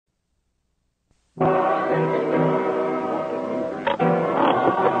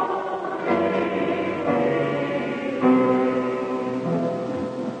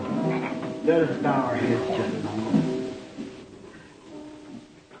Let us bow our heads just a moment.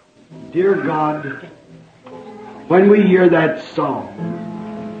 Dear God, when we hear that song,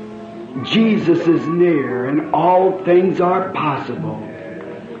 Jesus is near and all things are possible,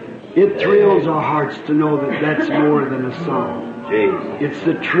 it thrills our hearts to know that that's more than a song. It's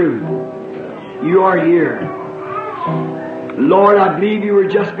the truth. You are here. Lord, I believe you were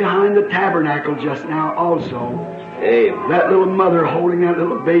just behind the tabernacle just now also. That little mother holding that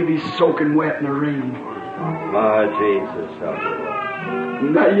little baby soaking wet in the rain. My Jesus, help me, Lord.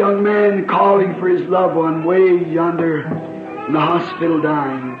 And that young man calling for his loved one way yonder in the hospital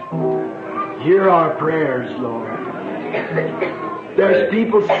dying. Hear our prayers, Lord. There's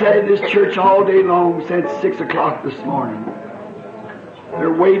people sat in this church all day long since 6 o'clock this morning.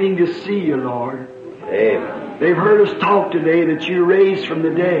 They're waiting to see you, Lord. Amen. They've heard us talk today that you raised from the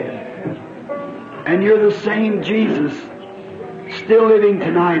dead. And you're the same Jesus, still living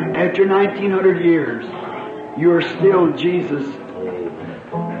tonight after 1900 years. You're still Jesus.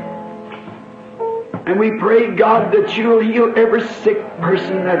 And we pray, God, that you'll heal every sick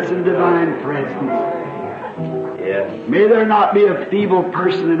person that's in divine presence. Yes. May there not be a feeble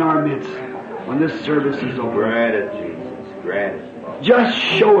person in our midst when this service is over. Grant it, Jesus. Grant it. Just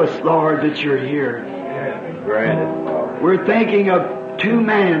show us, Lord, that you're here. Grant it, Lord. We're thinking of two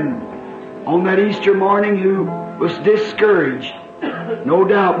men on that Easter morning who was discouraged. No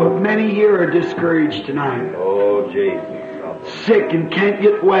doubt, but many here are discouraged tonight. Oh, Jesus. Sick and can't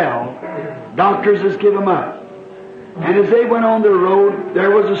get well. Doctors has given them up. And as they went on the road,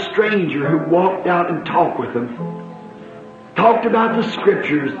 there was a stranger who walked out and talked with them. Talked about the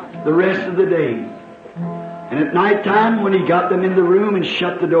Scriptures the rest of the day. And at night time, when he got them in the room and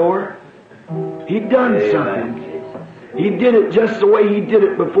shut the door, he'd done something. He did it just the way he did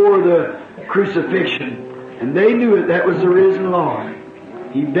it before the crucifixion. And they knew it. That was the risen Lord.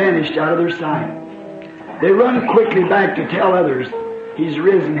 He vanished out of their sight. They run quickly back to tell others He's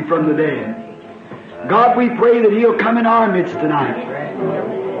risen from the dead. God, we pray that He'll come in our midst tonight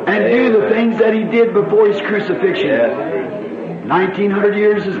and do the things that He did before His crucifixion. 1900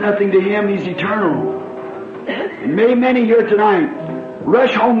 years is nothing to Him. He's eternal. And may many here tonight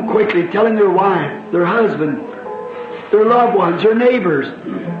rush home quickly telling their wife, their husband, their loved ones, their neighbors,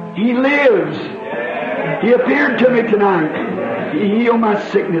 He lives. He appeared to me tonight. He healed my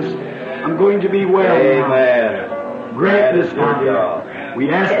sickness. I'm going to be well. Amen. Grant this, Father. We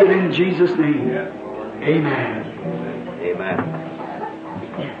ask it in Jesus' name. Amen. Amen.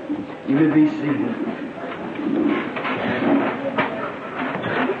 You may be seated.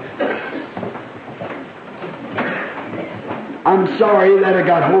 I'm sorry that I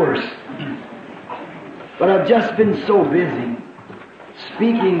got hoarse, but I've just been so busy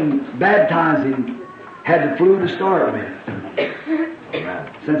speaking, baptizing. Had the flu to start with.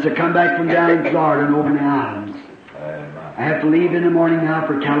 Since I come back from down in Florida and over in the islands. I have to leave in the morning now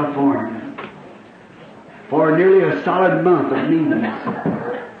for California for nearly a solid month of meetings.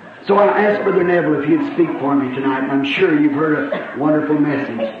 So I asked Brother Neville if he'd speak for me tonight. I'm sure you've heard a wonderful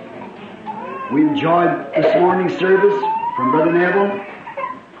message. We enjoyed this morning's service from Brother Neville,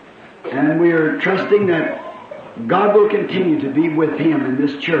 and we are trusting that God will continue to be with him in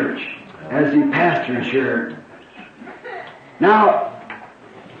this church as he pastors here. Now,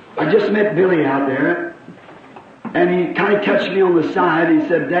 I just met Billy out there, and he kind of touched me on the side. He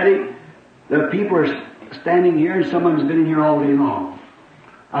said, "Daddy, the people are standing here, and some of them's been in here all day long."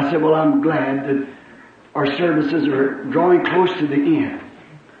 I said, "Well, I'm glad that our services are drawing close to the end,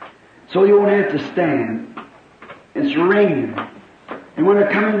 so you won't have to stand. It's raining." And when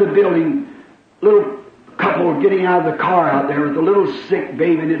I come into the building, little couple getting out of the car out there with a little sick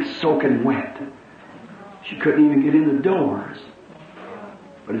baby, and it's soaking wet. She couldn't even get in the doors.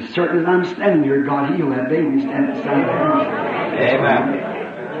 But as certain as I'm standing here, God healed that baby standing beside her.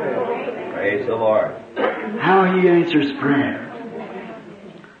 Amen. Praise the Lord. How He answers prayer.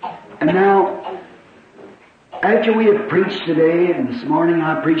 And now, after we have preached today, and this morning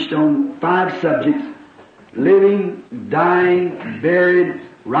I preached on 5 subjects: living, dying, buried,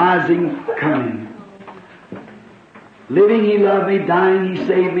 rising, coming. Living, He loved me. Dying, He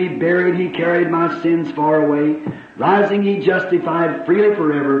saved me. Buried, He carried my sins far away. Rising, He justified freely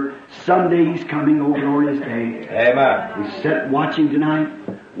forever. Someday He's coming, oh glorious day. Amen. We sit watching tonight,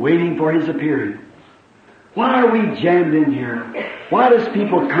 waiting for His appearing. Why are we jammed in here? Why does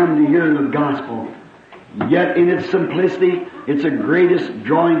people come to hear the gospel? Yet in its simplicity, it's the greatest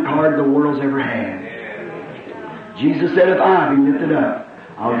drawing card the world's ever had. Jesus said, "If I be lifted up,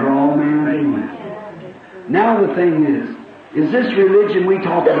 I'll draw all men unto me." Now the thing is this religion we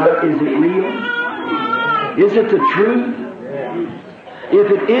talk about, is it real? Is it the truth?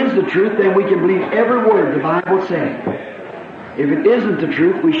 If it is the truth, then we can believe every word the Bible says. If it isn't the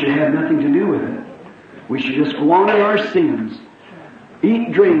truth, we should have nothing to do with it. We should just go on in our sins,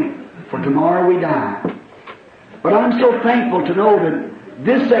 eat, drink, for tomorrow we die. But I'm so thankful to know that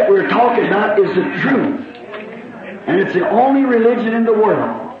this that we're talking about is the truth. And it's the only religion in the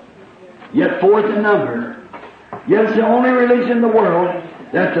world, yet fourth in number. Yet it's the only religion in the world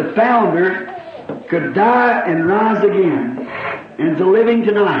that the founder could die and rise again, and is living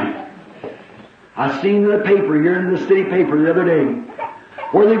tonight. I seen in the paper here in the city paper the other day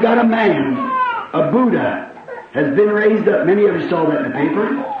where they got a man, a Buddha, has been raised up. Many of you saw that in the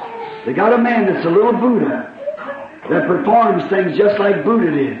paper. They got a man that's a little Buddha that performs things just like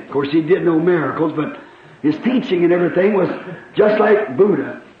Buddha did. Of course, he did no miracles, but his teaching and everything was just like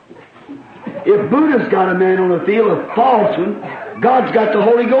Buddha. If Buddha's got a man on the field, a false one, God's got the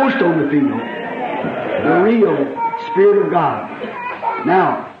Holy Ghost on the field. The real Spirit of God.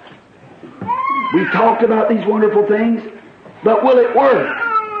 Now, we talked about these wonderful things, but will it work?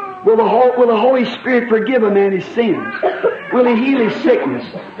 Will the Holy Spirit forgive a man his sins? Will He heal his sickness?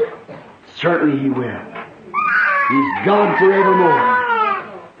 Certainly He will. He's God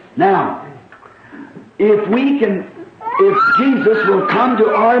forevermore. Now, if Jesus will come to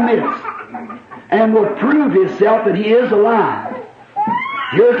our midst and will prove Himself that He is alive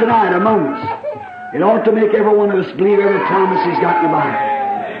here tonight among us, it ought to make every one of us believe every promise He's got in the Bible.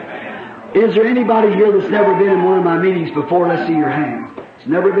 Is there anybody here that's never been in one of my meetings before? Let's see your hands. It's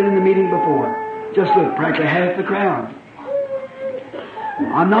never been in the meeting before. Just look, practically half the crowd.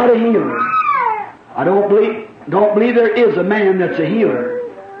 I'm not a healer. I don't believe there is a man that's a healer.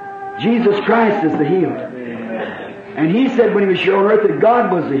 Jesus Christ is the healer. And He said when He was here on earth that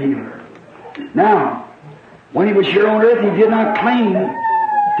God was the healer. Now, when He was here on earth, He did not claim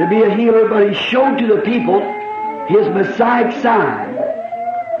to be a healer, but He showed to the people His Messiah sign.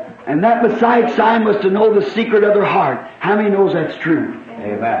 And that Messiah sign was to know the secret of their heart. How many knows that's true?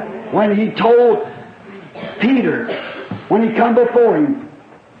 Amen. When He told Peter, when he come before him,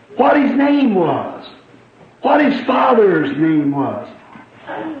 what his name was, what his father's name was.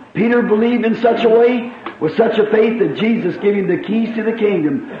 Peter believed in such a way, with such a faith, that Jesus gave him the keys to the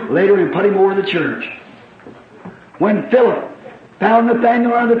kingdom later and put him over the church. When Philip found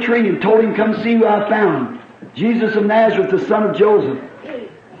Nathanael on the tree and told him, come see who I found, Jesus of Nazareth, the son of Joseph.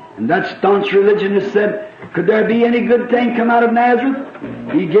 And that staunch religionist said, could there be any good thing come out of Nazareth?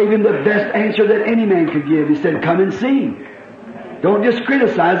 He gave him the best answer that any man could give. He said, come and see. Don't just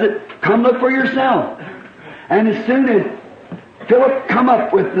criticize it. Come look for yourself. And as soon as Philip come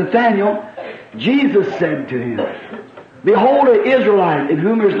up with Nathanael, Jesus said to him, behold, an Israelite in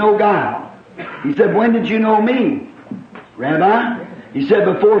whom there's no guile. He said, when did you know me, Rabbi? He said,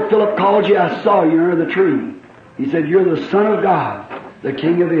 before Philip called you, I saw you under the tree. He said, you're the Son of God, the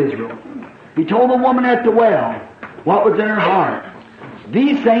King of Israel. He told the woman at the well what was in her heart.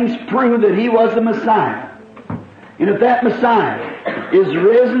 These things prove that He was the Messiah. And if that Messiah is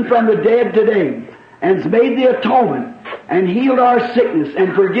risen from the dead today and has made the atonement and healed our sickness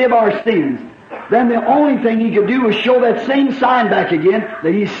and forgive our sins, then the only thing He could do was show that same sign back again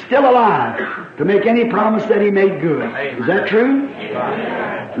that He's still alive to make any promise that He made good. Is that true?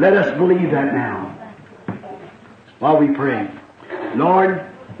 Let us believe that now while we pray. Lord,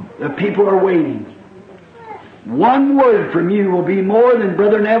 the people are waiting. One word from You will be more than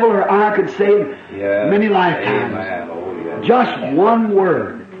Brother Neville or I could say in many lifetimes. Amen. Just one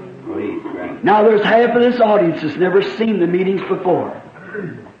word. Now there's half of this audience that's never seen the meetings before.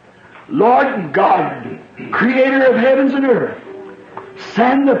 Lord God, Creator of heavens and earth,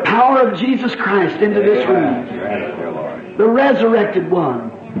 send the power of Jesus Christ into this room. The resurrected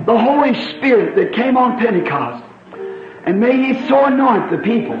one, the Holy Spirit that came on Pentecost. And may He so anoint the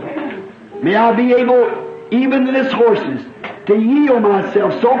people. May I be able, even to this hoarseness, to yield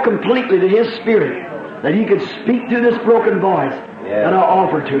myself so completely to His Spirit that He could speak through this broken voice that I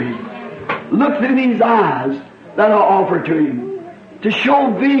offer to Him. Look through these eyes that I offer to Him. To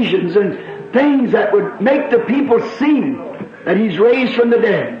show visions and things that would make the people see that He's raised from the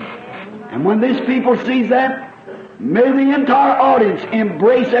dead. And when this people sees that, may the entire audience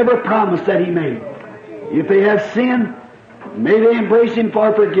embrace every promise that He made. If they have sin, may they embrace Him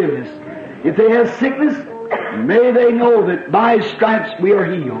for forgiveness. If they have sickness, may they know that by His stripes we are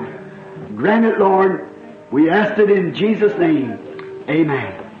healed. Grant it, Lord. We ask it in Jesus' name.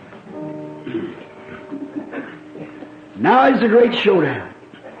 Amen. Now is the great showdown.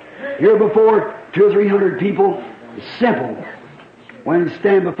 Here before 200 or 300 people, it's simple. When you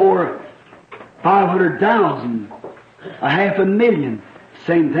stand before 500,000, 500,000,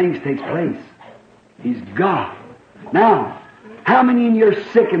 same things takes place. He's God. Now, How many in you are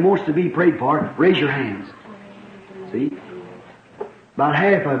sick and wants to be prayed for? Raise your hands. See? About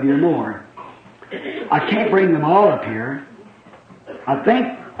half of you or more. I can't bring them all up here. I think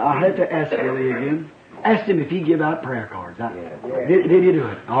I'll have to ask Billy again. Ask him if he give out prayer cards. Did you do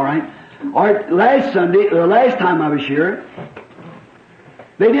it? All right. All right. Last Sunday, or last time I was here,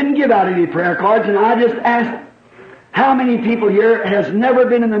 they didn't give out any prayer cards, and I just asked how many people here has never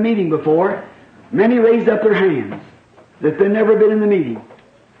been in the meeting before. Many raised up their hands that they've never been in the meeting.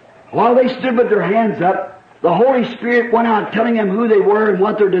 While they stood with their hands up, the Holy Spirit went out telling them who they were and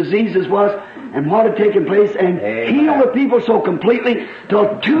what their diseases was and what had taken place, and healed the people so completely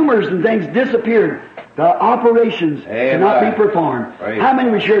till tumors and things disappeared. The operations cannot be performed. How many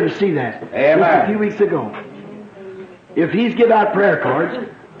was here to see that? Just a few weeks ago. If he's give out prayer cards,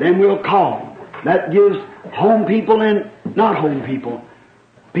 then we'll call. That gives home people and not home people.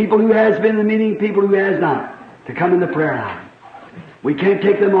 People who has been in the meeting, people who has not, to come in the prayer line. We can't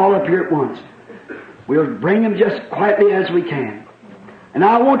take them all up here at once. We'll bring them just quietly as we can. And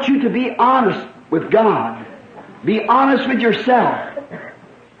I want you to be honest with God. Be honest with yourself.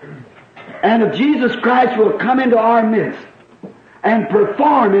 And if Jesus Christ will come into our midst and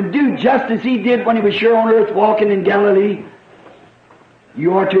perform and do just as He did when He was here on earth walking in Galilee,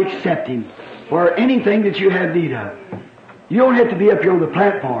 you are to accept Him for anything that you have need of. You don't have to be up here on the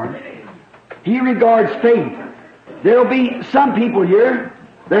platform. He regards faith. There'll be some people here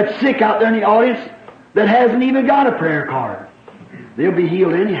that's sick out there in the audience that hasn't even got a prayer card. They'll be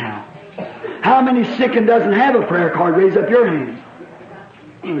healed anyhow. How many sick and doesn't have a prayer card? Raise up your hands.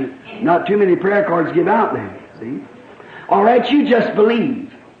 Not too many prayer cards give out then. See? All right, you just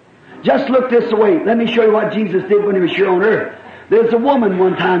believe. Just look this way. Let me show you what Jesus did when He was here on earth. There's a woman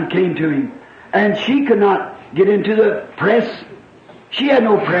one time came to Him, and she could not get into the press. She had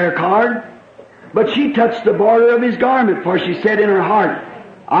no prayer card, but she touched the border of His garment, for she said in her heart,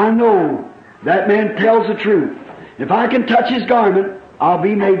 I know that man tells the truth. If I can touch His garment, I'll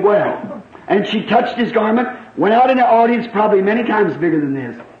be made well. And she touched His garment, went out in the audience probably many times bigger than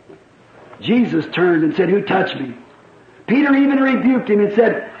this. Jesus turned and said, who touched me? Peter even rebuked him and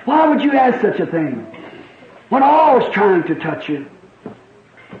said, why would you ask such a thing when all's trying to touch you?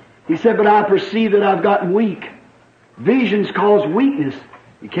 He said, but I perceive that I've gotten weak. Visions cause weakness.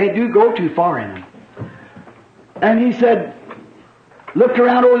 You can't go too far in them. And he said, looked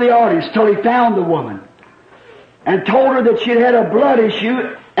around over the audience till he found the woman and told her that she had a blood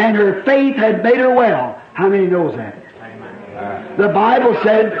issue and her faith had made her well. How many knows that? The Bible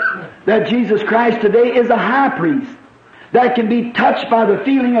said that Jesus Christ today is a high priest that can be touched by the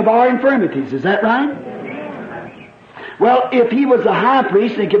feeling of our infirmities. Is that right? Well, if He was a high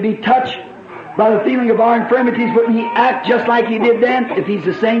priest and could be touched by the feeling of our infirmities, wouldn't He act just like He did then, if He's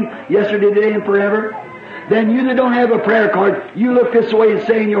the same yesterday, today, and forever? Then you that don't have a prayer card, you look this way and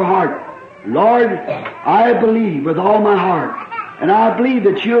say in your heart, Lord, I believe with all my heart, and I believe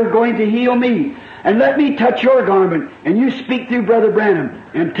that you're going to heal me. And let me touch your garment, and you speak through Brother Branham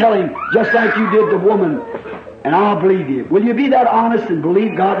and tell him just like you did the woman, and I'll believe you. Will you be that honest and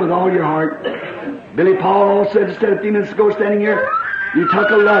believe God with all your heart? Billy Paul said just a few minutes ago standing here, you took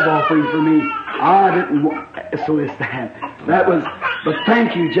a love offering for me. I didn't want, so it's that was, but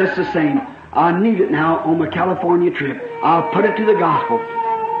thank you just the same. I need it now on my California trip. I'll put it to the gospel.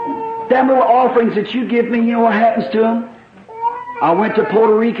 Them little offerings that you give me, you know what happens to them? I went to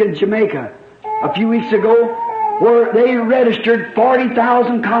Puerto Rico and Jamaica a few weeks ago where they registered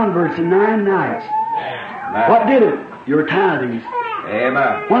 40,000 converts in 9 nights. Amen. What did it? Your tithings.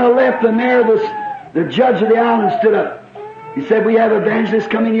 Amen. When I left, the mayor, the judge of the island stood up. He said, we have evangelists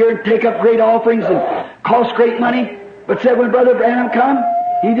coming here and take up great offerings and cost great money. But said when Brother Branham come,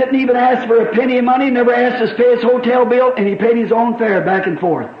 he didn't even ask for a penny of money, never asked us to pay his hotel bill, and he paid his own fare back and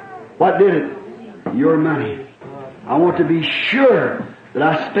forth. What did it? Your money. I want to be sure that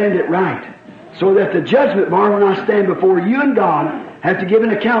I spend it right, so that the judgment bar, when I stand before you and God, have to give an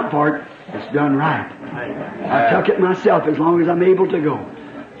account for it, it's done right. I tuck it myself as long as I'm able to go,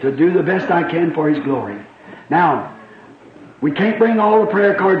 to do the best I can for His glory. Now, we can't bring all the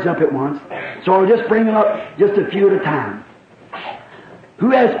prayer cards up at once, so I'll just bring them up just a few at a time.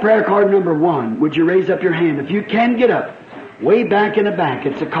 Who has prayer card number 1? Would you raise up your hand? If you can, get up. Way back in the back,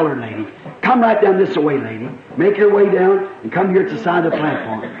 it's a colored lady. Come right down this way, lady. Make your way down and come here to the side of the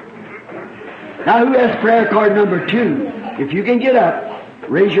platform. Now, who has prayer card number 2? If you can get up,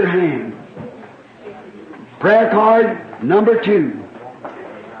 raise your hand. Prayer card number 2.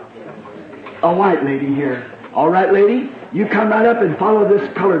 A white lady here. All right, lady, you come right up and follow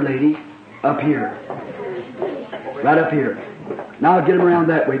this colored lady up here. Right up here. Now get them around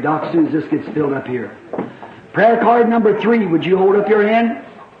that way, Doc, as soon as this gets filled up here. Prayer card number 3, would you hold up your hand?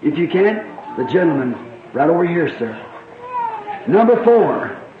 If you can. The gentleman right over here, sir. Number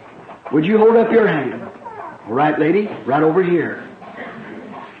 4, would you hold up your hand? All right, lady, right over here.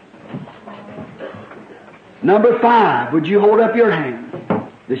 Number 5, would you hold up your hand?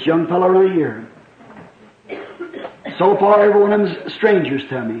 This young fellow right here. So far, every one of them's strangers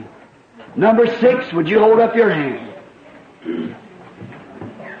to me. Number 6, would you hold up your hand?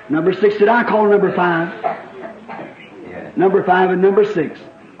 Number 6, did I call number 5? Yes. Number 5 and number 6.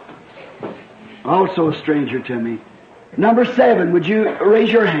 Also a stranger to me. Number 7, would you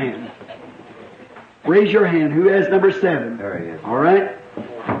raise your hand? Raise your hand. Who has number 7? There he is. All right.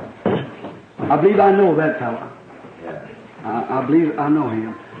 I believe I know that fellow. Yeah. I believe I know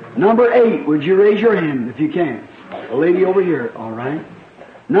him. Number 8, would you raise your hand if you can? A lady over here. All right.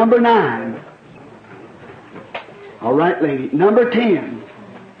 Number 9. All right, lady. Number 10.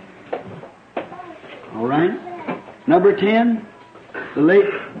 All right. Number 10. The lady.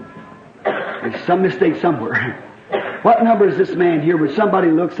 There's some mistake somewhere. What number is this man here? Would somebody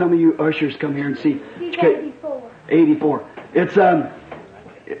look? Some of you ushers come here and see. He's 84. 84. It's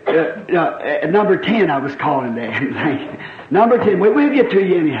number 10 I was calling that. Number 10. We'll get to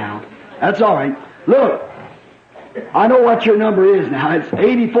you anyhow. That's all right. Look, I know what your number is now. It's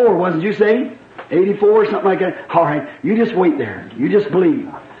 84, wasn't you saying? 84 or something like that. All right. You just wait there. You just believe.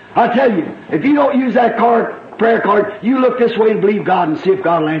 I'll tell you, if you don't use that prayer card, you look this way and believe God and see if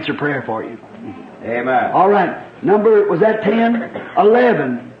God will answer prayer for you. Amen. All right. Number, was that 10?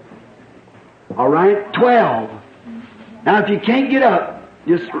 11. All right. 12. Now, if you can't get up,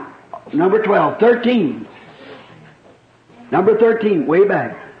 just number 12. 13. Number 13, way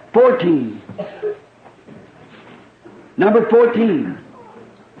back. 14. Number 14.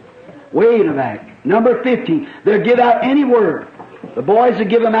 Way in the back. Number 15. They'll give out any word. The boys will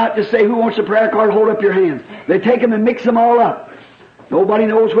give them out to say, who wants a prayer card? Hold up your hands. They take them and mix them all up. Nobody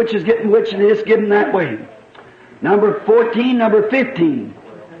knows which is getting which, and it's getting that way. Number 14, number 15.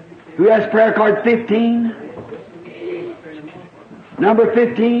 Who has prayer card 15? Number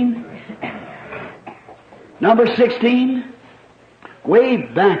 15. Number 16. Way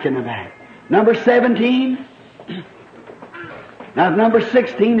back in the back. Number 17. Now, if number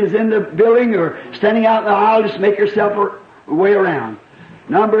 16 is in the building or standing out in the aisle, just make yourself a way around.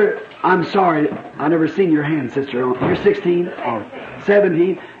 I'm sorry, I never seen your hand, sister. You're 16 or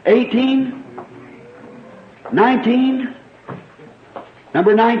 17, 18, 19,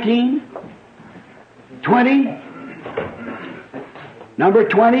 number 19, 20, number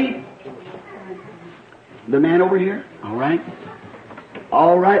 20, the man over here. All right.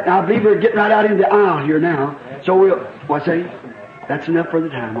 All right. Now, I believe we're getting right out in the aisle here now. So what's that? That's enough for the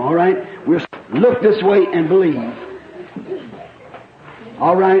time. All right. We'll look this way and believe.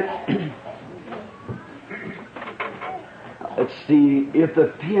 All right. Let's see. If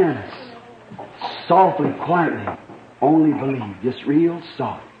the pianist softly, quietly, only believe, just real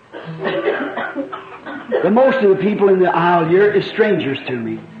soft. The most of the people in the aisle here is strangers to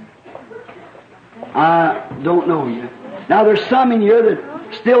me. I don't know you. Now there's some in here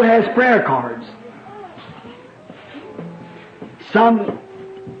that still has prayer cards. Some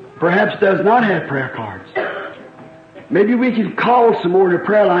perhaps does not have prayer cards. Maybe we can call some more in the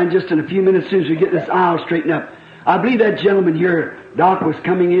prayer line just in a few minutes as soon as we get this aisle straightened up. I believe that gentleman here, Doc, was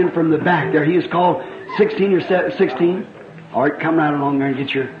coming in from the back there. He is called 16 or 16. All right, come right along there and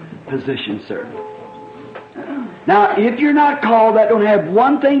get your position, sir. Now, if you're not called, that don't have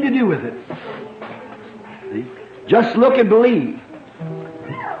one thing to do with it. See? Just look and believe.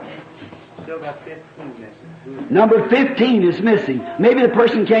 Still got 15 missing. Number 15 is missing. Maybe the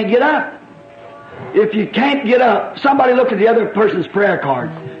person can't get up. If you can't get up, somebody look at the other person's prayer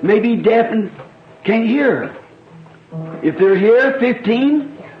card. Maybe deaf and can't hear. If they're here,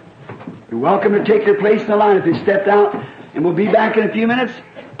 15, you're welcome to take their place in the line. If they stepped out, and we'll be back in a few minutes,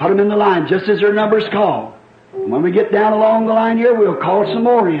 put them in the line just as their number's called. When we get down along the line here, we'll call some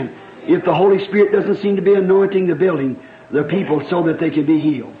more in. If the Holy Spirit doesn't seem to be anointing the building, the people, so that they can be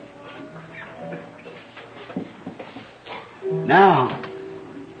healed.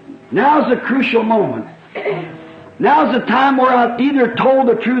 Now's the crucial moment. Now's the time where I've either told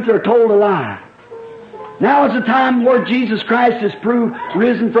the truth or told a lie. Now is the time where Jesus Christ is proved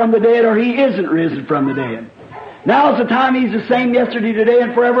risen from the dead, or He isn't risen from the dead. Now is the time He's the same yesterday, today,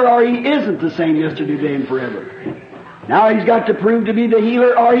 and forever, or He isn't the same yesterday, today, and forever. Now He's got to prove to be the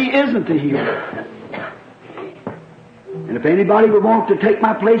healer, or He isn't the healer. And if anybody would want to take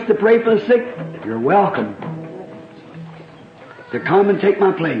my place to pray for the sick, you're welcome to come and take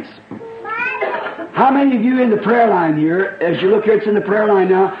my place. How many of you in the prayer line here, as you look here, it's in the prayer line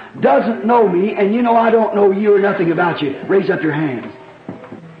now, doesn't know me, and you know I don't know you or nothing about you? Raise up your hands.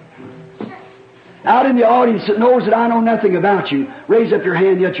 Out in the audience that knows that I know nothing about you, raise up your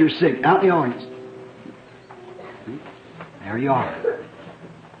hand, yet you're sick. Out in the audience. There you are.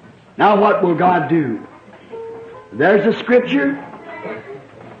 Now what will God do? There's the Scripture.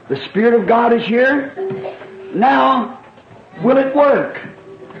 The Spirit of God is here. Now, will it work?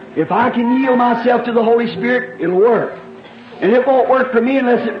 If I can yield myself to the Holy Spirit, it'll work. And it won't work for me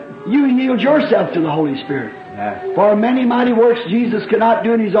unless you yield yourself to the Holy Spirit. Yes. For many mighty works Jesus could not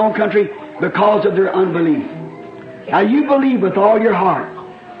do in His own country because of their unbelief. Now you believe with all your heart.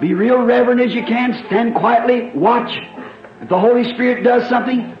 Be real reverent as you can. Stand quietly. Watch. If the Holy Spirit does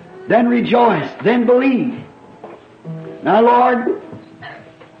something, then rejoice. Then believe. Now, Lord,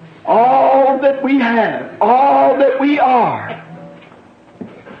 all that we have, all that we are,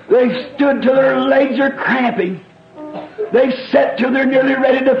 they've stood till their legs are cramping. They've sat till they're nearly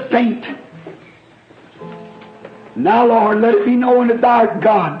ready to faint. Now, Lord, let it be known that Thou art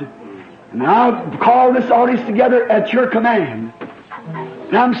God. And I'll call this audience together at Your command.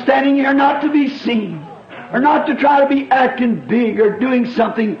 And I'm standing here not to be seen, or not to try to be acting big or doing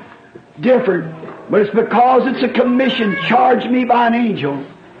something different, but it's because it's a commission charged me by an angel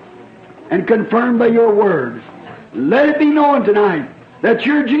and confirmed by Your Word. Let it be known tonight that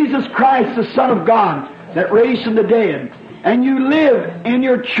You're Jesus Christ, the Son of God, that raised from the dead, and You live in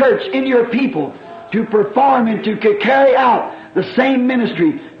Your church, in Your people, to perform and to carry out the same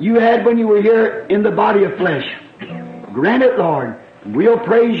ministry You had when You were here in the body of flesh. Grant it, Lord. We'll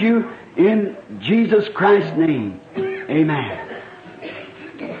praise You in Jesus Christ's name. Amen.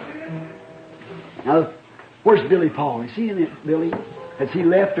 Now, where's Billy Paul? Is he in it, Billy? Has he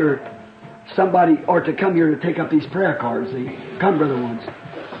left, or somebody, or to come here to take up these prayer cards? See? Come, Brother Woods.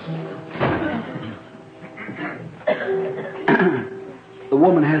 The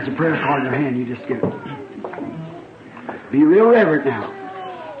woman has a prayer card in her hand. You just give it. Be real reverent now.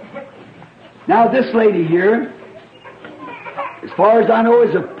 Now, this lady here, as far as I know,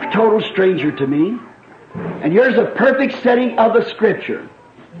 is a total stranger to me. And here's a perfect setting of the Scripture.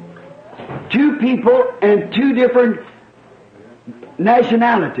 Two people and two different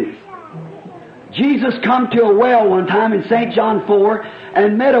nationalities. Jesus come to a well one time in St. John 4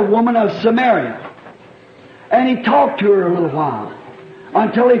 and met a woman of Samaria. And He talked to her a little while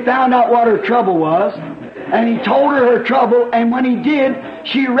until He found out what her trouble was. And He told her her trouble, and when He did,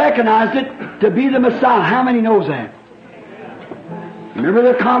 she recognized it to be the Messiah. How many knows that?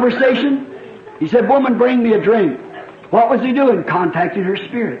 Remember the conversation? He said, "Woman, bring me a drink." What was He doing? Contacting her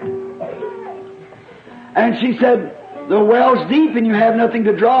spirit. And she said, "The well's deep and you have nothing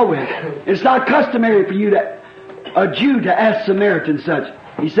to draw with. It's not customary for a Jew to ask Samaritan such."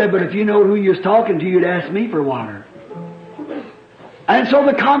 He said, "But if you know who you was talking to, you'd ask me for water." And so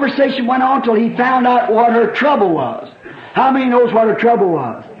the conversation went on till he found out what her trouble was. How many knows what her trouble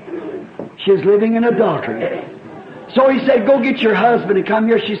was? She was living in adultery. So he said, "Go get your husband and come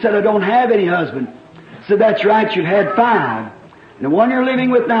here." She said, "I don't have any husband." He said, "That's right, you've had 5. And the one you're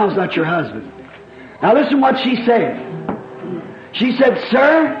living with now is not your husband." Now listen what she said. She said,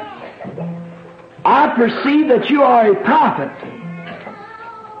 "Sir, I perceive that you are a prophet.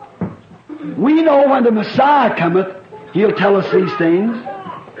 We know when the Messiah cometh, He'll tell us these things.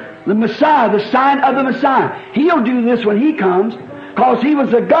 The Messiah, the sign of the Messiah. He'll do this when He comes, because He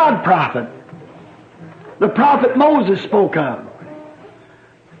was a God prophet. The prophet Moses spoke of.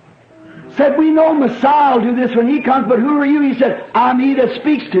 Said, "We know Messiah will do this when He comes, but who are you?" He said, "I'm He that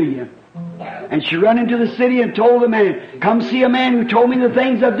speaks to you." And she ran into the city and told the man, "Come see a man who told me the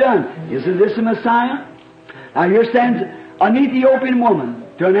things I've done. Isn't this a Messiah?" Now here stands an Ethiopian woman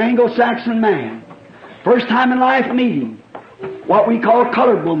to an Anglo-Saxon man. First time in life meeting what we call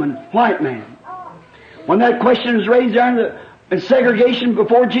colored woman, white man. When that question was raised there in segregation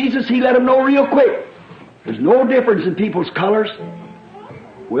before Jesus, He let them know real quick. There's no difference in people's colors.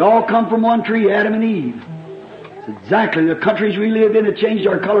 We all come from one tree, Adam and Eve. It's exactly the countries we lived in that changed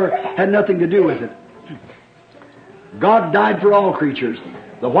our color had nothing to do with it. God died for all creatures.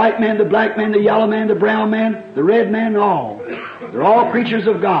 The white man, the black man, the yellow man, the brown man, the red man, all. They're all creatures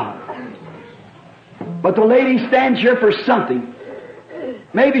of God. But the lady stands here for something.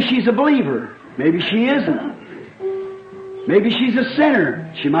 Maybe she's a believer. Maybe she isn't. Maybe she's a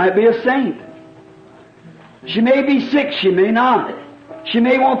sinner. She might be a saint. She may be sick. She may not. She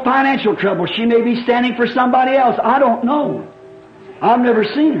may want financial trouble. She may be standing for somebody else. I don't know. I've never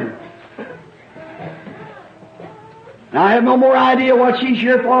seen her. Now, I have no more idea what she's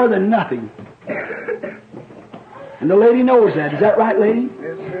here for than nothing. And the lady knows that. Is that right, lady?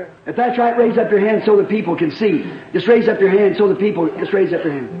 Yes, sir. If that's right, raise up your hand so the people can see. Just raise up your hand so the people, just raise up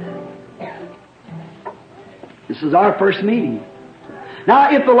your hand. This is our first meeting.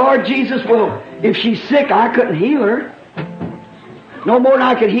 Now, if the Lord Jesus will, if she's sick, I couldn't heal her. No more than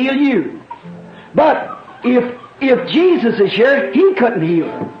I could heal you. But if Jesus is here, He couldn't heal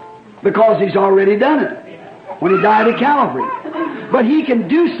her because He's already done it when He died at Calvary. But He can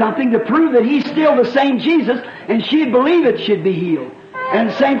do something to prove that He's still the same Jesus, and she'd believe it, she'd be healed. And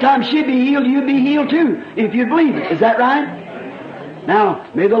at the same time she'd be healed, you'd be healed too, if you believe it. Is that right? Now,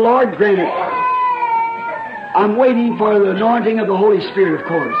 may the Lord grant it. I'm waiting for the anointing of the Holy Spirit, of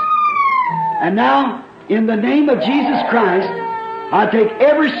course. And now, in the name of Jesus Christ, I take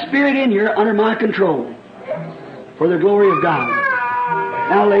every spirit in here under my control for the glory of God.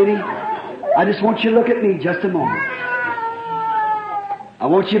 Now, lady, I just want you to look at me just a moment. I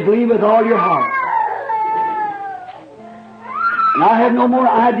want you to believe with all your heart. And I have no more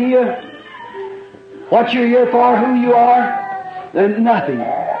idea what you're here for, who you are, than nothing.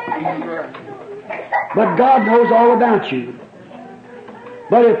 But God knows all about you.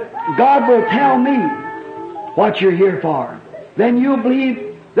 But if God will tell me what you're here for, then you'll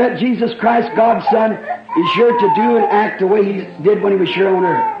believe that Jesus Christ, God's Son, is here to do and act the way He did when He was here on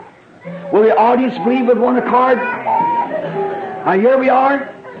earth. Will the audience believe with one accord? Now here we are.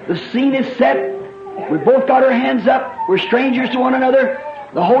 The scene is set. We've both got our hands up. We're strangers to one another.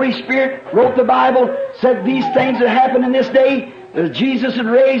 The Holy Spirit wrote the Bible, said these things that happen in this day. Jesus had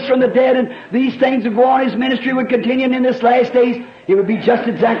raised from the dead, and these things would go on. His ministry would continue, and in this last days it would be just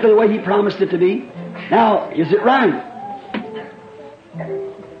exactly the way He promised it to be. Now, is it right?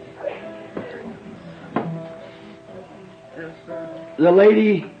 The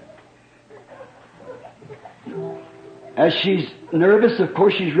lady, as she's nervous, of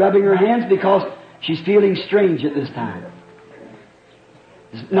course she's rubbing her hands because she's feeling strange at this time.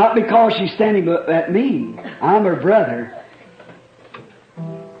 It's not because she's standing at me. I'm her brother.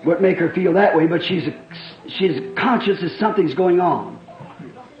 Would make her feel that way, but she's conscious that something's going on.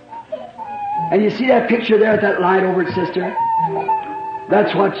 And you see that picture there at that light over it, sister?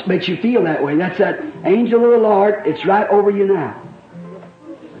 That's what makes you feel that way. That's that angel of the Lord. It's right over you now.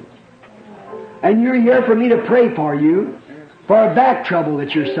 And you're here for me to pray for you for a back trouble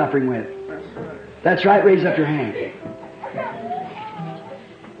that you're suffering with. That's right. Raise up your hand.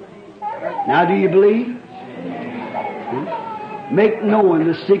 Now, do you believe? Make known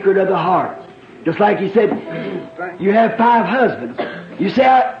the secret of the heart. Just like He said, you have 5 husbands. You say,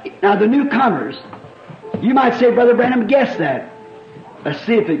 now the newcomers, you might say, Brother Branham, guess that. Let's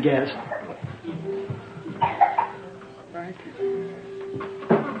see if it guessed.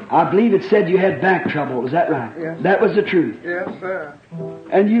 I believe it said you had back trouble. Is that right? Yes. That was the truth. Yes, sir.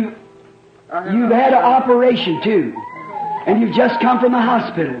 And you've had an operation too. And you've just come from the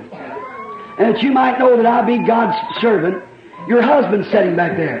hospital. And that you might know that I be God's servant, your husband's sitting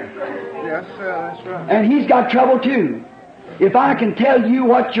back there. Yes, sir, that's right. And he's got trouble too. If I can tell you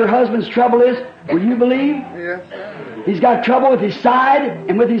what your husband's trouble is, will you believe? Yes, sir. He's got trouble with his side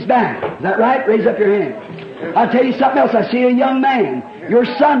and with his back. Is that right? Raise up your hand. Yes. I'll tell you something else. I see a young man. Your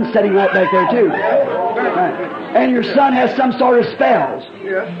son's sitting right back there too. Right. And your son has some sort of spells.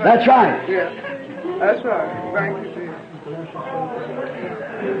 Yes, sir. That's right. Yes, that's right. Thank you, Jesus.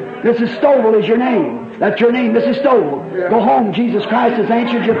 Mrs. Stovall is your name. That's your name, Mrs. Stovall. Yeah. Go home. Jesus Christ has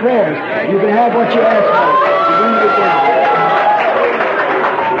answered your prayers. You can have what you ask for. You bring it down.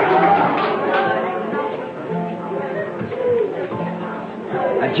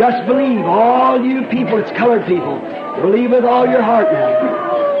 I just believe, all you people, it's colored people, believe with all your heart now.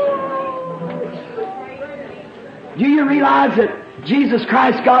 Do you realize that Jesus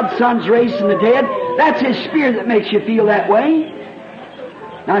Christ, God's Son's raised from the dead? That's His Spirit that makes you feel that way.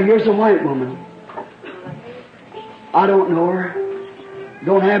 Now here's a white woman. I don't know her.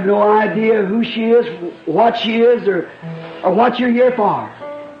 Don't have no idea who she is, what she is, or what you're here for.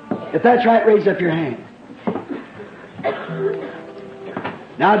 If that's right, raise up your hand.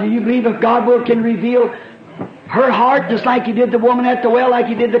 Now, do you believe if God will can reveal her heart just like He did the woman at the well, like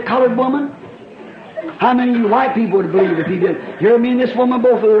He did the colored woman? How many of you white people would believe if He did? Here, me and this woman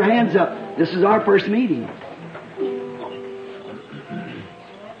both with her hands up. This is our first meeting.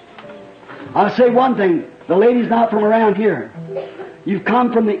 I'll say one thing. The lady's not from around here. You've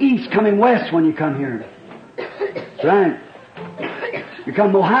come from the east, coming west when you come here. That's right. You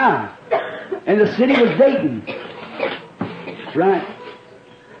come from Ohio. And the city was Dayton. That's right.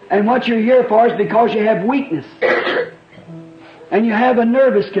 And what you're here for is because you have weakness. And you have a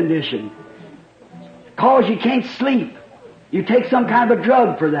nervous condition. Because you can't sleep. You take some kind of a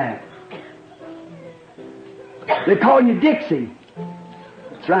drug for that. They call you Dixie.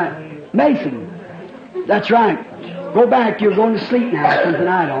 That's right. Mason. That's right. Go back. You're going to sleep now from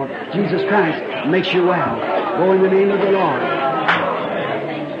tonight on. Jesus Christ makes you well. Go in the name of the Lord.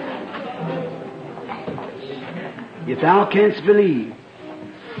 If thou canst believe.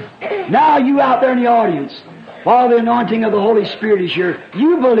 Now you out there in the audience, while the anointing of the Holy Spirit is here,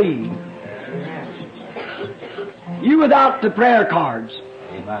 you believe. You without the prayer cards.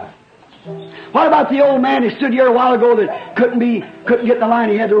 Amen. What about the old man who stood here a while ago that couldn't get in the line?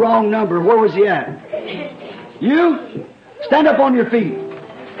 He had the wrong number. Where was he at? You? Stand up on your feet.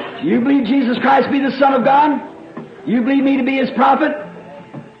 You believe Jesus Christ be the Son of God? You believe me to be His prophet?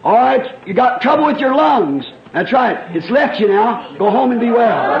 All right, you got trouble with your lungs. That's right. It's left you now. Go home and be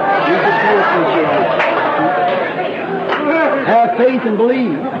well. Jesus Christ makes you well. Have faith and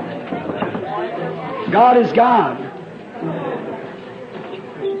believe. God is God.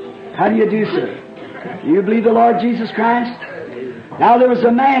 How do you do, sir? Do you believe the Lord Jesus Christ? Now there was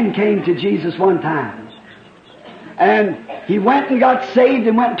a man came to Jesus one time. And he went and got saved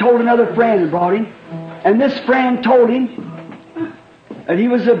and went and told another friend and brought him. And this friend told him that he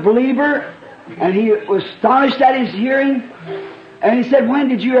was a believer, and he was astonished at his hearing. And he said, when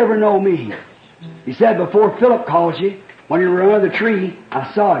did you ever know me? He said, before Philip called you, when you were under the tree,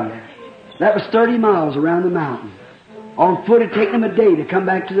 I saw you. That was 30 miles around the mountain. On foot, it'd taken him a day to come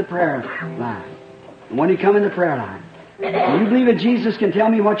back to the prayer line. And when he come in the prayer line, do you believe that Jesus can tell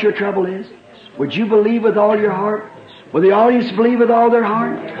me what your trouble is? Would you believe with all your heart? Will the audience believe with all their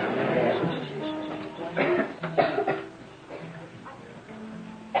heart?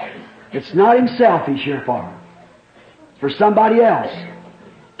 It's not himself he's here for. It's for somebody else.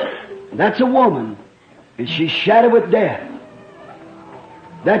 That's a woman, and she's shadowed with death.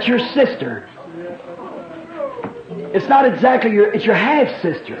 That's your sister. It's not exactly it's your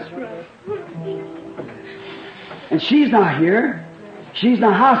half-sister. And she's not here. She's in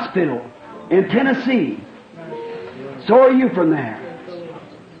a hospital in Tennessee. So are you from there.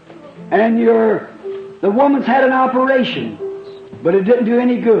 And the woman's had an operation, but it didn't do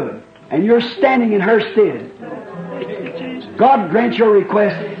any good. And you're standing in her stead. God grant your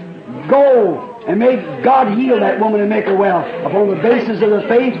request. Go and may God heal that woman and make her well. Upon the basis of the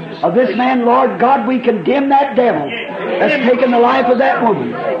faith of this man, Lord God, we condemn that devil that's taken the life of that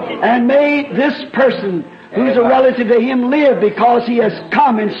woman. And may this person who's a relative to him live because he has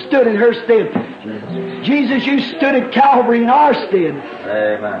come and stood in her stead. Jesus, you stood at Calvary in our stead.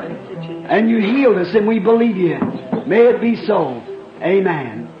 Amen. And you healed us, and we believe you. May it be so.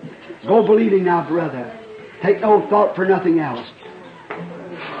 Amen. Go believing now, brother. Take no thought for nothing else.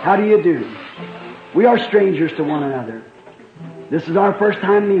 How do you do? We are strangers to one another. This is our first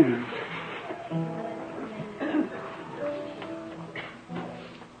time meeting.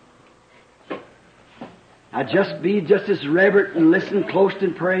 I just be just as reverent and listen close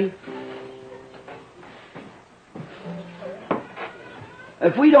and pray.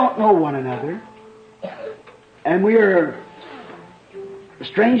 If we don't know one another, and we are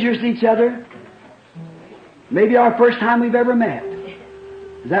strangers to each other, maybe our first time we've ever met.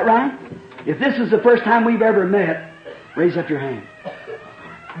 Is that right? If this is the first time we've ever met, raise up your hand.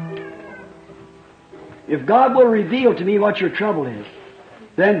 If God will reveal to me what your trouble is,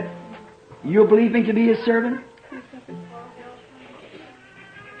 then you'll believe me to be His servant?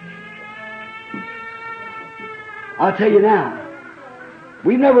 I'll tell you now.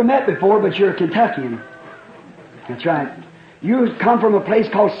 We've never met before, but you're a Kentuckian. That's right. You come from a place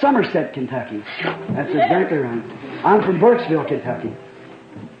called Somerset, Kentucky. That's exactly right. I'm from Burkesville, Kentucky.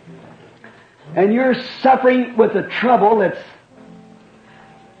 And you're suffering with a trouble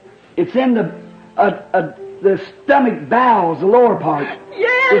it's in the stomach bowels, the lower part.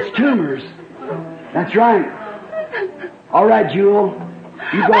 Yes. It's tumors. That's right. All right, Jewel.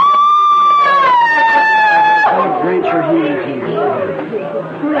 You go. God grant your healing to you.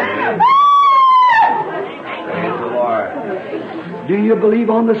 Praise the Lord. Do you believe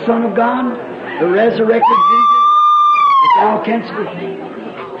on the Son of God, the resurrected Jesus? If thou canst believe.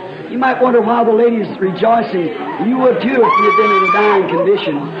 You might wonder why the lady's rejoicing. You would too if you had been in a dying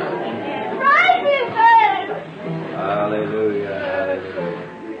condition. Hallelujah.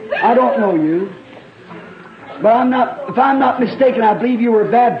 Hallelujah. I don't know you, but if I'm not mistaken, I believe you were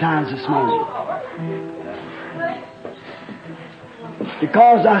baptized this morning.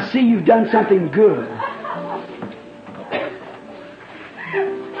 Because I see you've done something good.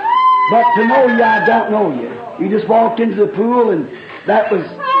 But to know you, I don't know you. You just walked into the pool and that was,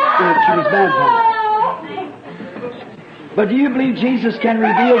 she was baptized. But do you believe Jesus can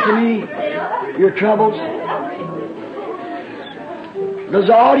reveal to me your troubles? Does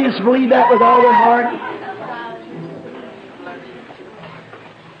the audience believe that with all their heart?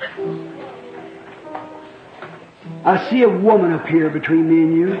 I see a woman up here between me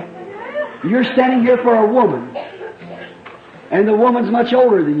and you. You're standing here for a woman. And the woman's much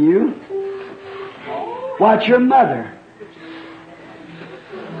older than you. Why, it's your mother.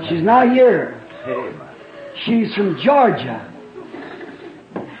 She's not here. She's from Georgia.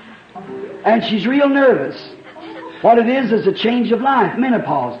 And she's real nervous. What it is a change of life,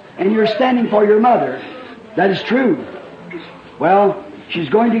 menopause. And you're standing for your mother. That is true. Well, she's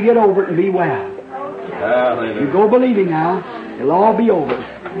going to get over it and be well. You go believing now. It'll all be over.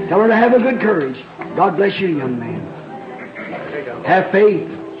 Tell her to have a good courage. God bless you, young man. Have faith.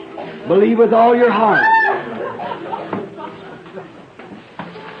 Believe with all your heart.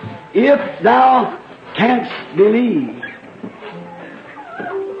 If thou canst believe,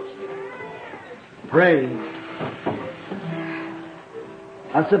 pray.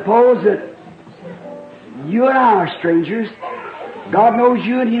 I suppose that you and I are strangers. God knows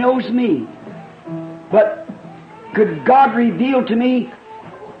you and He knows me. But could God reveal to me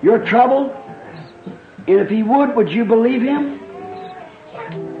your trouble? And if He would you believe Him?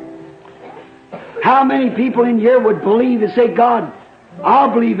 How many people in here would believe and say, God, I'll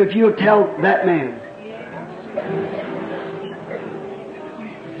believe if you'll tell that man?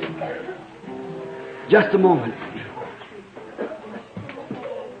 Just a moment.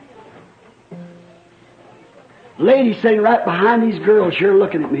 Lady sitting right behind these girls here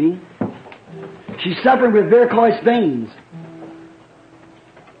looking at me. She's suffering with varicose veins.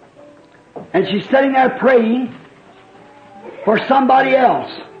 And she's sitting there praying for somebody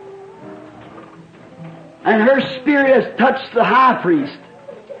else. And her spirit has touched the high priest.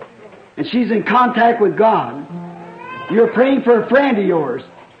 And she's in contact with God. You're praying for a friend of yours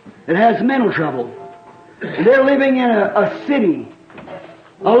that has mental trouble. And they're living in a city,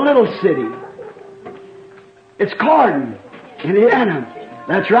 a little city. It's Cardin, Indiana.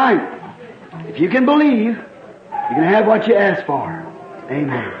 That's right. If you can believe, you can have what you ask for.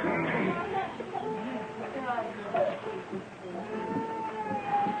 Amen.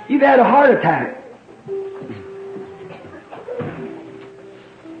 You've had a heart attack.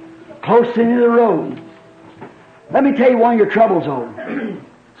 Close into the road. Let me tell you one of your troubles, old.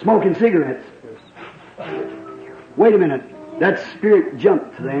 Smoking cigarettes. Wait a minute. That spirit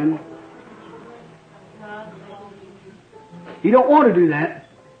jumped then. You don't want to do that.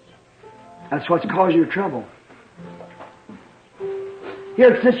 That's what's causing your trouble.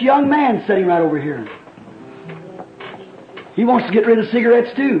 Here, it's this young man sitting right over here. He wants to get rid of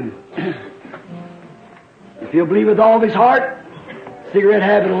cigarettes too. If he'll believe with all of his heart, cigarette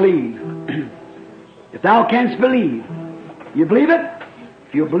habit will leave. If thou canst believe, you believe it?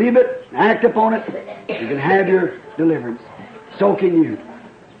 If you'll believe it, act upon it, you can have your deliverance. So can you.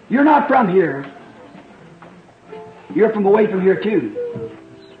 You're not from here. You're from away from here too.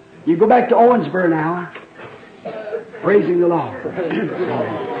 You go back to Owensboro now, praising the Lord.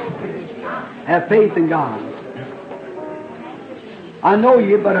 Have faith in God. I know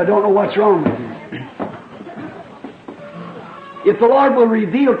you, but I don't know what's wrong with you. If the Lord will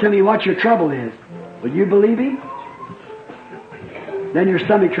reveal to me what your trouble is, will you believe Him? Then your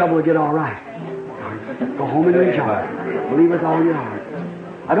stomach trouble will get all right. Go home and rejoice. Believe with all your heart.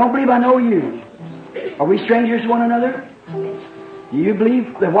 I don't believe I know you. Are we strangers to one another? Do you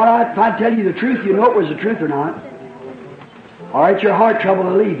believe that if I tell you the truth, you know it was the truth or not? All right, your heart trouble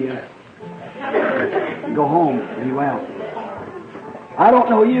will leave you. Go home and be well. I don't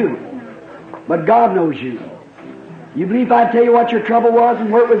know you, but God knows you. You believe if I tell you what your trouble was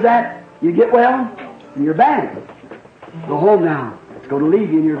and where it was at, you get well, and you're back. Go home now. It's going to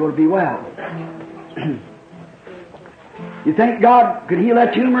leave you and you're going to be well. You think God could heal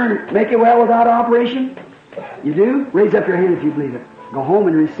that tumor and make it well without operation? You do? Raise up your hand if you believe it. Go home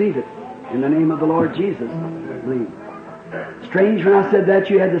and receive it. In the name of the Lord Jesus. Believe. Strange, when I said that,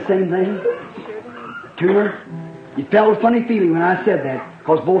 you had the same thing? Tumor? You felt a funny feeling when I said that,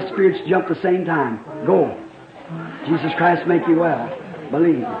 because both spirits jumped the same time. Go. Jesus Christ make you well.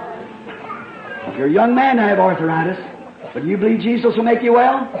 Believe. If you're a young man to have arthritis, but you believe Jesus will make you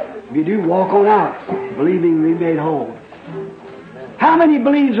well? If you do, walk on out, believing to be made whole. How many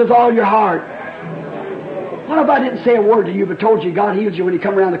believes with all your heart? What if I didn't say a word to you but told you God healed you when you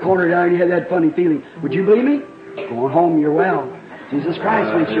come around the corner down and you had that funny feeling? Would you believe me? Going home, you're well. Jesus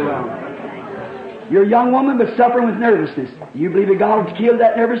Christ makes you well. You're a young woman but suffering with nervousness. Do you believe that God will kill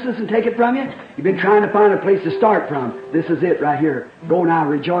that nervousness and take it from you? You've been trying to find a place to start from. This is it right here. Go now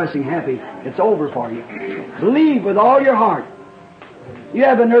rejoicing, happy. It's over for you. Believe with all your heart. You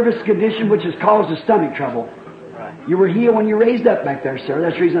have a nervous condition which has caused a stomach trouble. You were healed when you raised up back there, sir.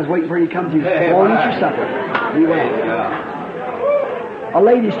 That's the reason I was waiting for you to come through. Go on, eat your supper. Be well. A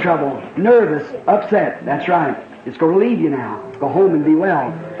lady's trouble, nervous, upset. That's right. It's going to leave you now. Go home and be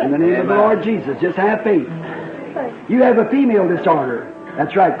well. In the name of the Lord Jesus, just have faith. You have a female disorder.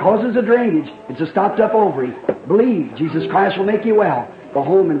 That's right. Causes a drainage. It's a stopped up ovary. Believe. Jesus Christ will make you well. Go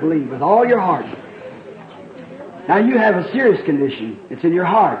home and believe with all your heart. Now you have a serious condition. It's in your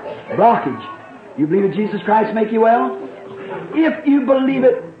heart. Blockage. You believe that Jesus Christ make you well? If you believe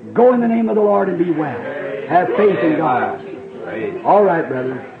it, go in the name of the Lord and be well. Have faith in God. All right,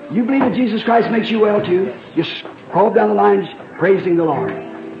 brother. You believe that Jesus Christ makes you well too? Just crawl down the lines praising the Lord.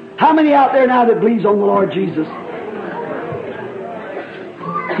 How many out there now that believes on the Lord Jesus?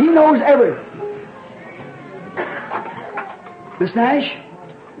 He knows everything. Miss Nash,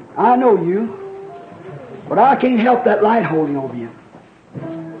 I know you, but I can't help that light holding over you.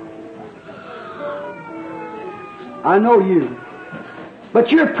 I know you.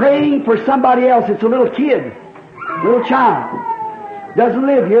 But you're praying for somebody else. It's a little kid, little child. Doesn't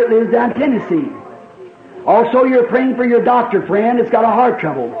live here, it lives down in Tennessee. Also, you're praying for your doctor friend that's got a heart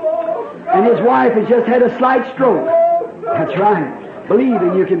trouble. And his wife has just had a slight stroke. That's right. Believe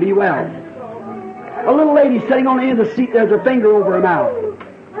and you can be well. A little lady sitting on the end of the seat, there's her finger over her mouth.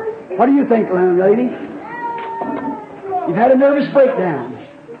 What do you think, little lady? You've had a nervous breakdown.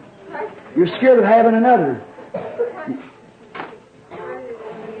 You're scared of having another.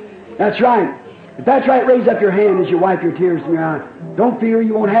 That's right. If that's right, raise up your hand as you wipe your tears from your eye. Don't fear,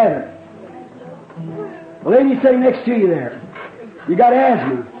 you won't have it. The lady sitting next to you there, you got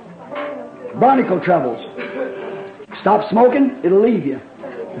asthma, bronchial troubles. Stop smoking, it'll leave you.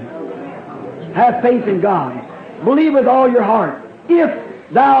 Have faith in God. Believe with all your heart.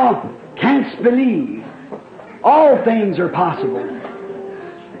 If thou canst believe, all things are possible.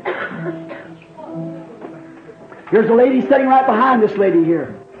 Here's a lady sitting right behind this lady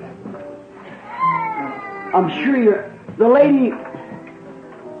here. I'm sure the lady,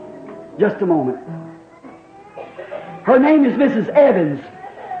 just a moment. Her name is Mrs. Evans.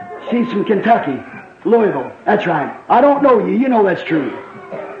 She's from Kentucky, Louisville. That's right. I don't know you. You know that's true.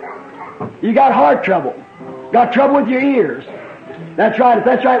 You got heart trouble. Got trouble with your ears. That's right. If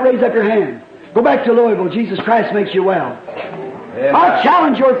that's right, raise up your hand. Go back to Louisville. Jesus Christ makes you well. I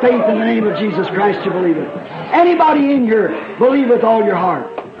challenge your faith in the name of Jesus Christ to believe it. Anybody in here, believe with all your heart.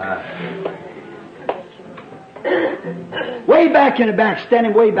 Way back in the back,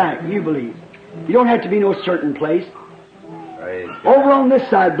 standing way back, you believe. You don't have to be no certain place. Over on this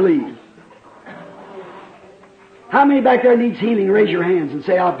side, believe. How many back there needs healing? Raise your hands and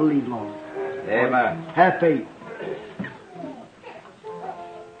say, I believe, Lord. Amen. Have faith.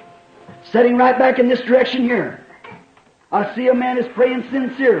 Sitting right back in this direction here, I see a man is praying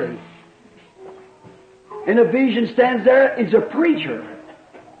sincerely. And a vision stands there. He's a preacher.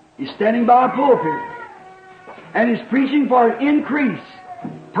 He's standing by a pulpit. And he's preaching for an increase.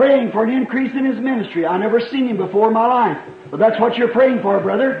 Praying for an increase in his ministry. I've never seen him before in my life. But that's what you're praying for,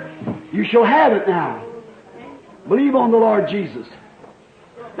 brother. You shall have it now. Believe on the Lord Jesus.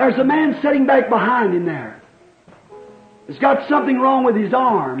 There's a man sitting back behind him there. He's got something wrong with his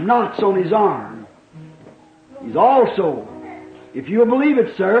arm. Knots on his arm. He's also, if you'll believe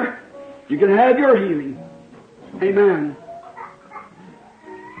it, sir, you can have your healing. Amen.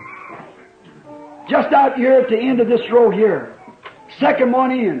 Just out here at the end of this row here, second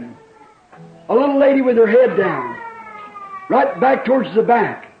one in, a little lady with her head down, right back towards the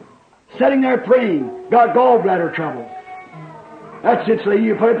back, sitting there praying, got gallbladder trouble. That's it, lady.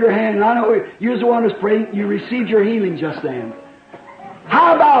 You put up your hand. I know you're the one who's praying. You received your healing just then.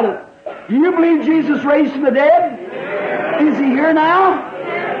 How about it? Do you believe Jesus raised from the dead? Is He here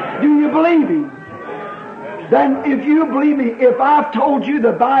now? Do you believe Him? Then if you believe me, if I've told you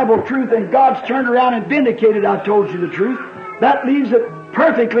the Bible truth and God's turned around and vindicated I've told you the truth, that leaves it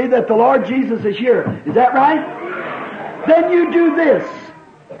perfectly that the Lord Jesus is here. Is that right? Then you do this.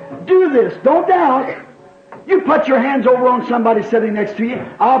 Do this. Don't doubt. You put your hands over on somebody sitting next to you.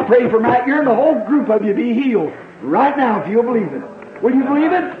 I'll pray for them. You're in the whole group of you be healed right now if you'll believe it. Will you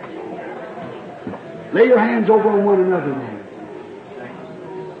believe it? Lay your hands over on one another then.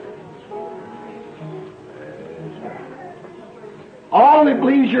 All that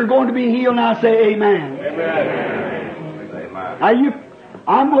believes you're going to be healed now say amen. Amen. Now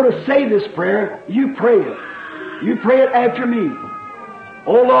I'm going to say this prayer. You pray it. You pray it after me.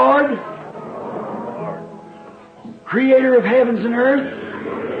 O Lord, Creator of heavens and earth,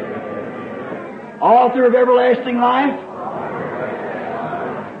 Author of everlasting life,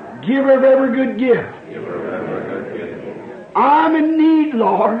 Giver of every good gift. I'm in need,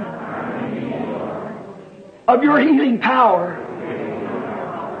 Lord, of your healing power.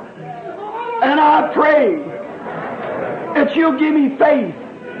 And I pray that you'll give me faith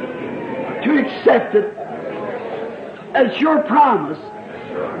to accept it As your promise,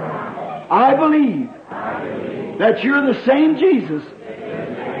 I believe that you're the same Jesus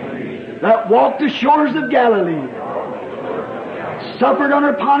that walked the shores of Galilee, suffered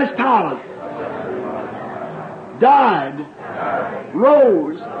under Pontius Pilate, died,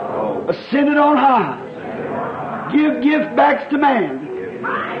 rose, ascended on high, give gift backs to man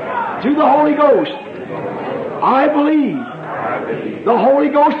through the Holy Ghost. I believe the Holy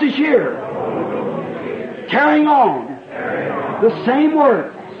Ghost is here, carrying on the same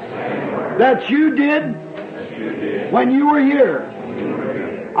work that you did when you were here.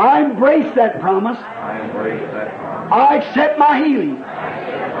 I embrace that promise. I accept my healing.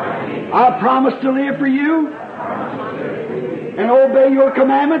 I promise to live for you and obey your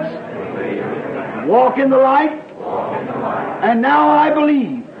commandments, walk in the light, and now I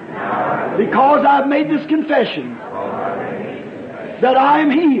believe, because I've made this confession, that I am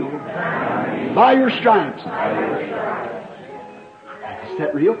healed by your stripes. Is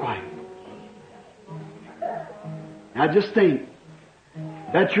that real quiet? Now just think,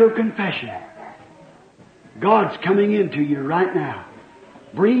 that's your confession. God's coming into you right now.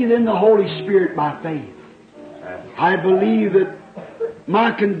 Breathe in the Holy Spirit by faith. I believe that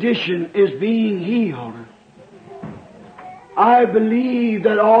my condition is being healed. I believe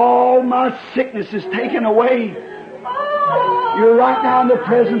that all my sickness is taken away. You're right now in the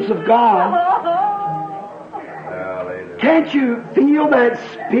presence of God. Can't you feel that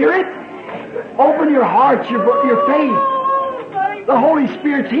Spirit? Open your heart, your faith. The Holy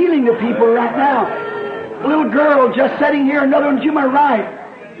Spirit's healing the people right now. A little girl just sitting here, another one to my right.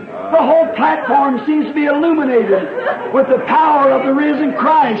 The whole platform seems to be illuminated with the power of the risen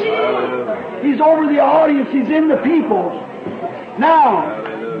Christ. He's over the audience. He's in the people. Now,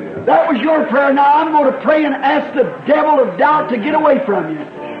 that was your prayer. Now I'm going to pray and ask the devil of doubt to get away from you.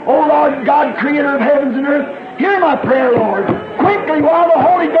 Oh Lord God, Creator of heavens and earth, hear my prayer, Lord. Quickly, while the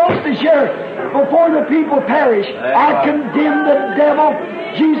Holy Ghost is here, before the people perish, I condemn the devil.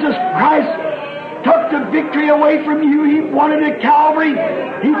 Jesus Christ took the victory away from you. He won it at Calvary.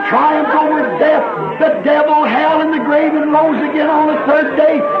 He triumphed over death, the devil, hell, and the grave, and rose again on the third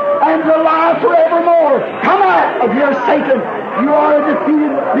day, and is alive forevermore. Come out of here, Satan. You are a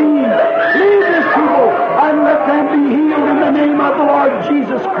defeated being. Leave this people and let them be healed in the name of the Lord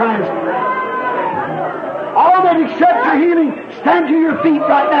Jesus Christ. All that accept your healing, stand to your feet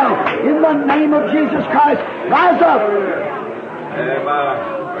right now. In the name of Jesus Christ, rise up. Amen.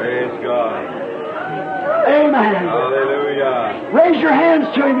 Praise God. Amen. Hallelujah. Raise your hands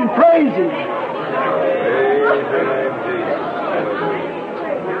to Him and praise Him. Praise your name, Jesus.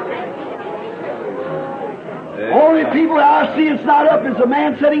 Only people I see it's not up is a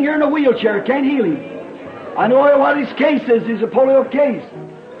man sitting here in a wheelchair. Can't heal him. I know what his case is. He's a polio case.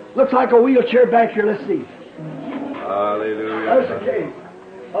 Looks like a wheelchair back here. Let's see. Hallelujah. That's the case.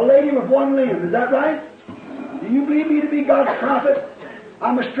 A lady with one limb. Is that right? Do you believe me to be God's prophet?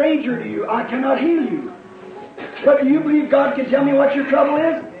 I'm a stranger to you. I cannot heal you. But do you believe God can tell me what your trouble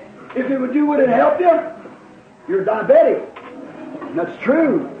is? If it would do, would it help you? You're diabetic. That's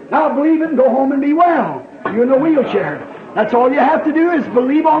true. Now believe it and go home and be well. You're in a wheelchair. That's all you have to do is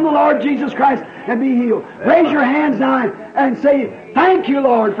believe on the Lord Jesus Christ and be healed. Raise your hands now and say, thank you,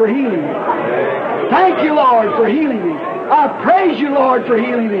 Lord, for healing me. Thank you, Lord, for healing me. I praise you, Lord, for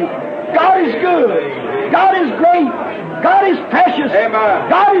healing me. God is good. God is great. God is precious.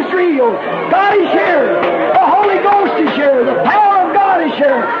 God is real. God is here. The Holy Ghost is here. The power of God is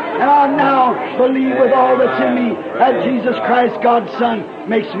here. And I now believe with all that's in me that Jesus Christ, God's Son,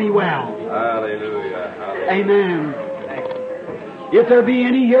 makes me well. Hallelujah. Amen. If there be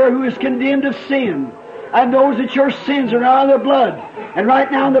any here who is condemned of sin and knows that your sins are now in the blood, and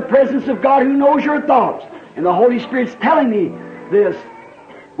right now in the presence of God who knows your thoughts, and the Holy Spirit's telling me this,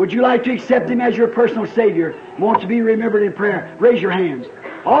 would you like to accept Him as your personal Savior? Want to be remembered in prayer? Raise your hands.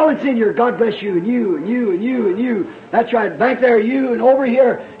 All that's in here, God bless you, and you, and you, and you, and you. That's right. Back there, you, and over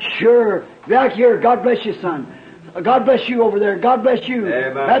here, sure. Back here, God bless you, son. God bless you over there. God bless you.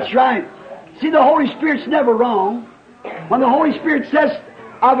 Amen. That's right. See, the Holy Spirit's never wrong. When the Holy Spirit says,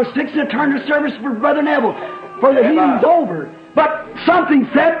 I was fixing to turn the service for Brother Neville, for the healing's over. But something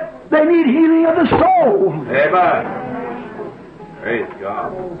said they need healing of the soul. Amen. Praise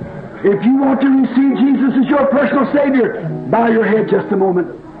God. If you want to receive Jesus as your personal Savior, bow your head just a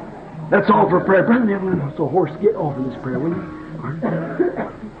moment. That's all for prayer. Brother Neville, so hoarse, get over this prayer, will you?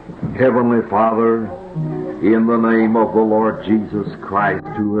 Heavenly Father, in the name of the Lord Jesus Christ,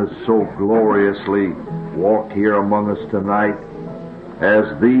 who has so gloriously walked here among us tonight, as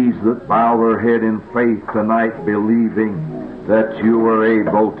these that bow their head in faith tonight, believing that you were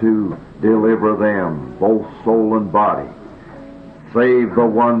able to deliver them, both soul and body. Save the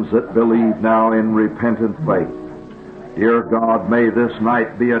ones that believe now in repentant faith. Dear God, may this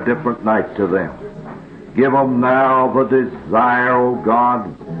night be a different night to them. Give them now the desire, O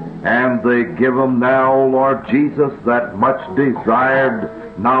God, and they give them now, O Lord Jesus, that much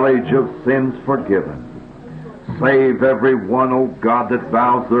desired knowledge of sins forgiven. Save every one, O God, that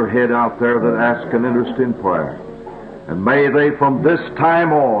bows their head out there that asks an interest in prayer. And may they from this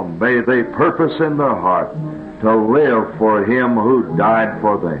time on, may they purpose in their heart to live for Him who died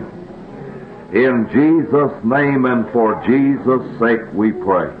for them. In Jesus' name and for Jesus' sake we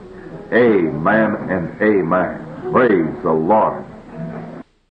pray. Amen and amen. Praise the Lord.